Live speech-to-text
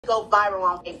go viral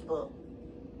on Facebook.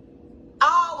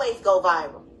 I always go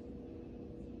viral.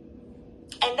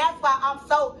 And that's why I'm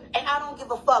so, and I don't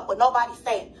give a fuck what nobody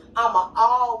say. I'ma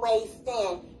always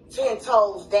stand 10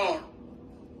 toes down.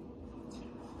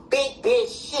 Big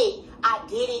bitch shit. I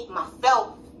did it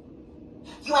myself.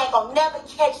 You ain't gonna never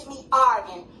catch me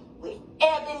arguing with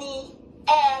Ebony,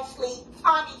 Ashley,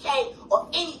 Tomi K, or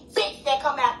any bitch that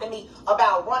come after me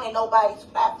about running nobody's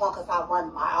platform, because I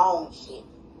run my own shit.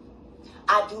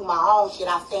 I do my own shit.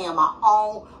 I stay in my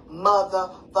own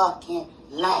motherfucking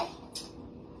lane.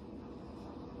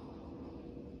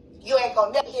 You ain't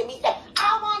gonna never hear me say,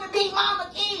 I wanna be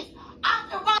Mama Keys. I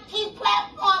can run Keys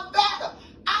platform better.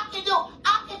 I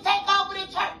can take over the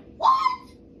church. What?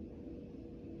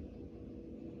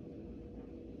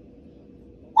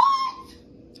 What?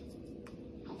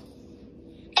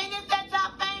 And is that your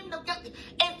fame?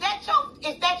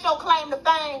 Is that your claim to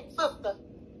fame, sister?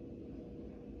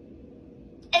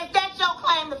 Is that your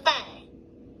claim to fame?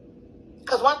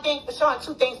 Because one thing for sure and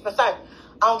two things for certain.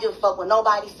 I don't give a fuck what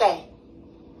nobody say.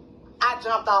 I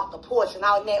jumped off the porch and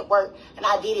I networked and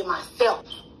I did it myself.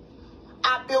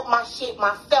 I built my shit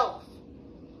myself.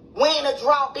 Win a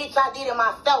draw, bitch, I did it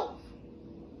myself.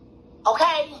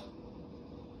 Okay?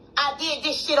 I did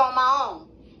this shit on my own.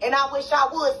 And I wish I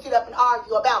would sit up and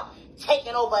argue about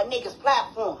taking over a nigga's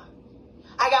platform.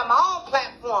 I got my own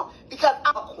platform because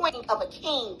I'm a queen of a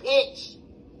king, bitch.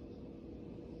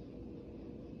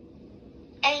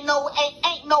 Ain't no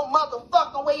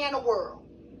motherfucking way in the world.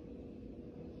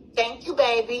 Thank you,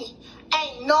 baby.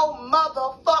 Ain't no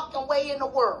motherfucking way in the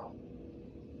world.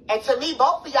 And to me,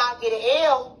 both of y'all get an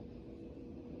L.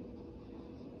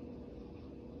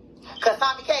 Because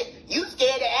Tomi K, you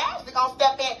scared that Ashley gonna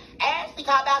step in. Ashley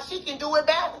talk about she can do it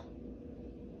better.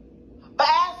 But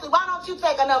Ashley, why don't you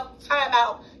take enough time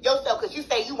out yourself? Because you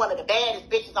say you one of the baddest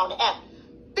bitches on the app.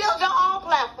 Build your own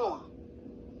platform.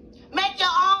 Make your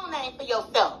own name for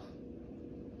yourself.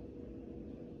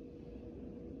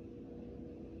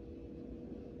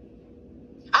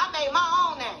 I made my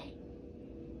own name.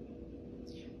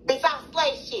 Bitch, I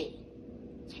slay shit.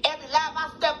 Every life I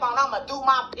step on, I'ma do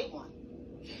my big one.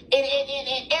 And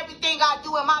everything I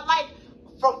do in my life,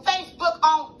 from Facebook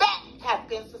on back, has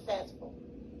been successful.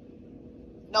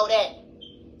 Know that.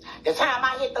 The time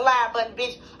I hit the live button,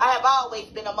 bitch, I have always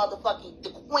been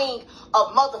the queen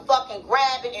of motherfucking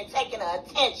grabbing and taking the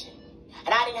attention.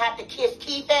 And I didn't have to kiss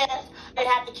Keith ass. I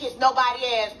didn't have to kiss nobody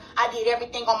ass. I did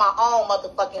everything on my own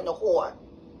motherfucking accord.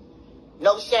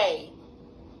 No shade.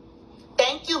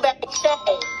 Thank you, baby.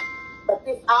 Shade. But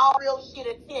this all real shit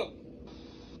attention.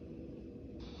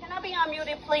 Can I be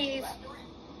unmuted, please?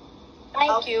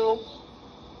 Thank you.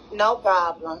 No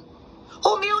problem.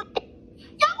 Who muted?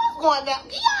 Y'all, what's going down?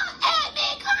 Y'all,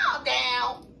 man, calm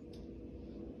down.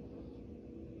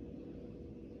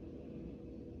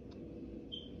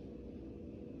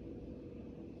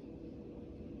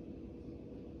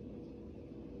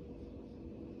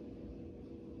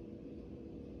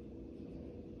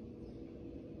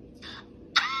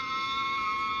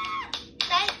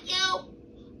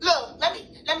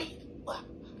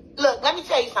 Let me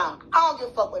tell you something. I don't give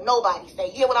a fuck what nobody say.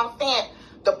 You hear what I'm saying?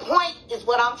 The point is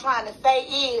what I'm trying to say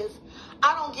is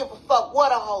I don't give a fuck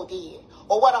what a hoe did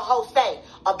or what a hoe say.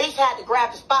 A bitch had to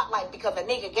grab the spotlight because a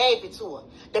nigga gave it to her.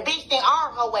 The bitch didn't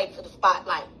earn her way to the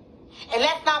spotlight. And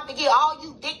let's not forget all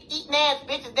you dick-eating ass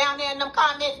bitches down there in them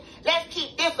comments. Let's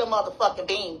keep this a motherfucking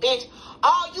bean, bitch.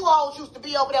 All you hoes used to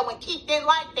be over there when Keith didn't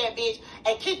like that bitch.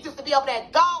 And Keith used to be over there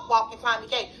dog walking Tomi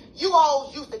K. You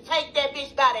hoes used to take that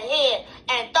bitch by the head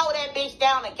and throw that bitch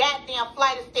down a goddamn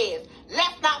flight of stairs.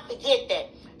 Let's not forget that.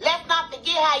 Let's not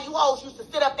forget how you hoes used to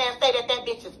sit up there and say that that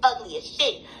bitch is ugly as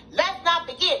shit. Let's not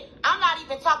forget, I'm not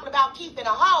even talking about Keith in a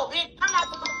hoe, bitch. I'm not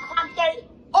talking about Tomi K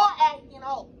or Ashley in a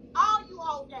hoe. All you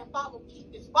hoes that follow Keith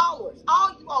is followers.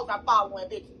 All you hoes are following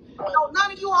bitches. So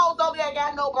none of you hoes over there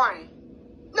got no brain.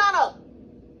 None of them.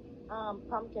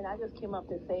 Pumpkin, I just came up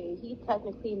to say he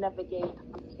technically never gave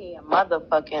Tomi a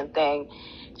motherfucking thing.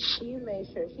 She made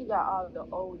sure she got all of the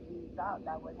OGs out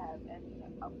that would have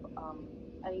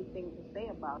anything to say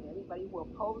about it. Anybody who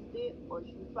opposed it or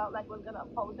she felt like was gonna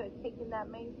oppose her taking that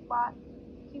main spot,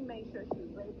 she made sure she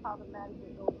was very problematic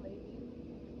with those ladies,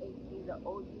 aka the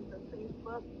OGs on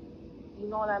Facebook. You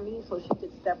know what I mean? So she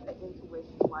could step into where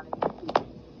she wanted to be.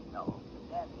 So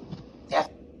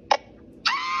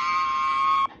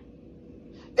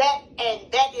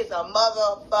that is a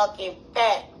motherfucking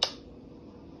fact.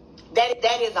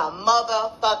 That is a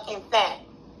motherfucking fact.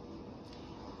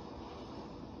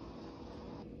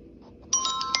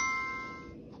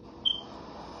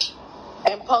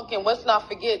 And Pumpkin, let's not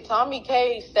forget, Tomi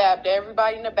K stabbed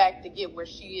everybody in the back to get where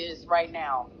she is right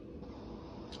now.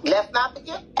 Let's not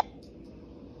forget that.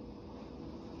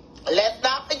 Let's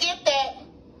not forget that.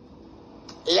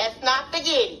 Let's not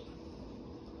forget it.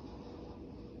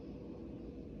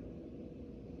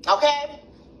 Okay?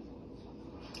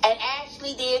 And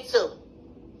Ashley did too.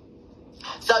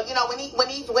 So, you know, when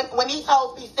these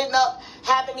hoes be sitting up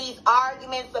having these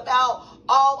arguments about,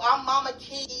 oh, I'm Mama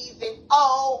Keys and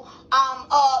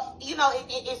you know,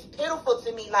 it's pitiful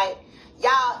to me. Like,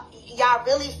 y'all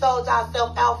really sold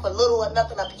yourself out for little or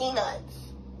nothing of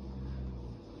peanuts.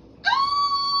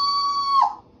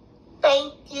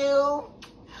 Thank you.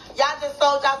 Y'all just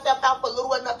sold yourself out for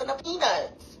little or nothing of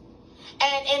peanuts.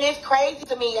 And it's crazy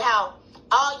to me how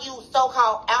all you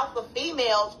so-called alpha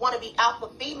females want to be alpha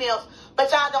females,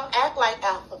 but y'all don't act like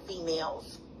alpha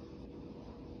females.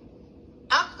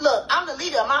 I'm the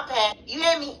leader of my pack. You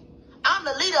hear me? I'm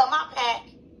the leader of my pack.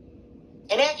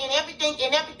 And everything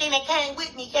that came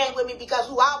with me because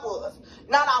who I was.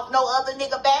 Not off no other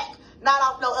nigga back. Not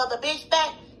off no other bitch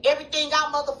back. Everything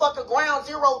I motherfucking ground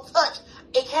zero touch,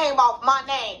 it came off my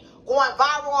name. Going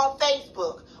viral on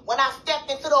Facebook. When I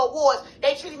stepped into the awards,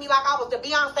 they treated me like I was the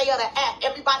Beyonce of the app.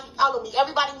 Everybody followed me.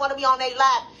 Everybody wanted me on their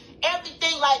live.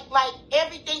 Everything, like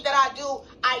everything that I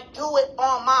do it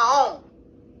on my own.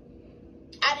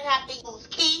 I didn't have to use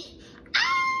Keith.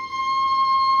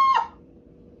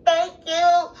 Thank you.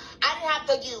 I didn't have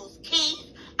to use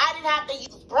Keith. I didn't have to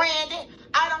use Brandon.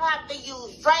 I don't have to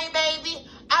use Dre Baby.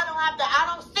 I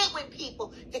don't sit with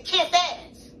people to kiss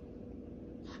ass.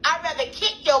 I'd rather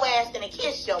kick your ass than to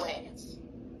kiss your ass.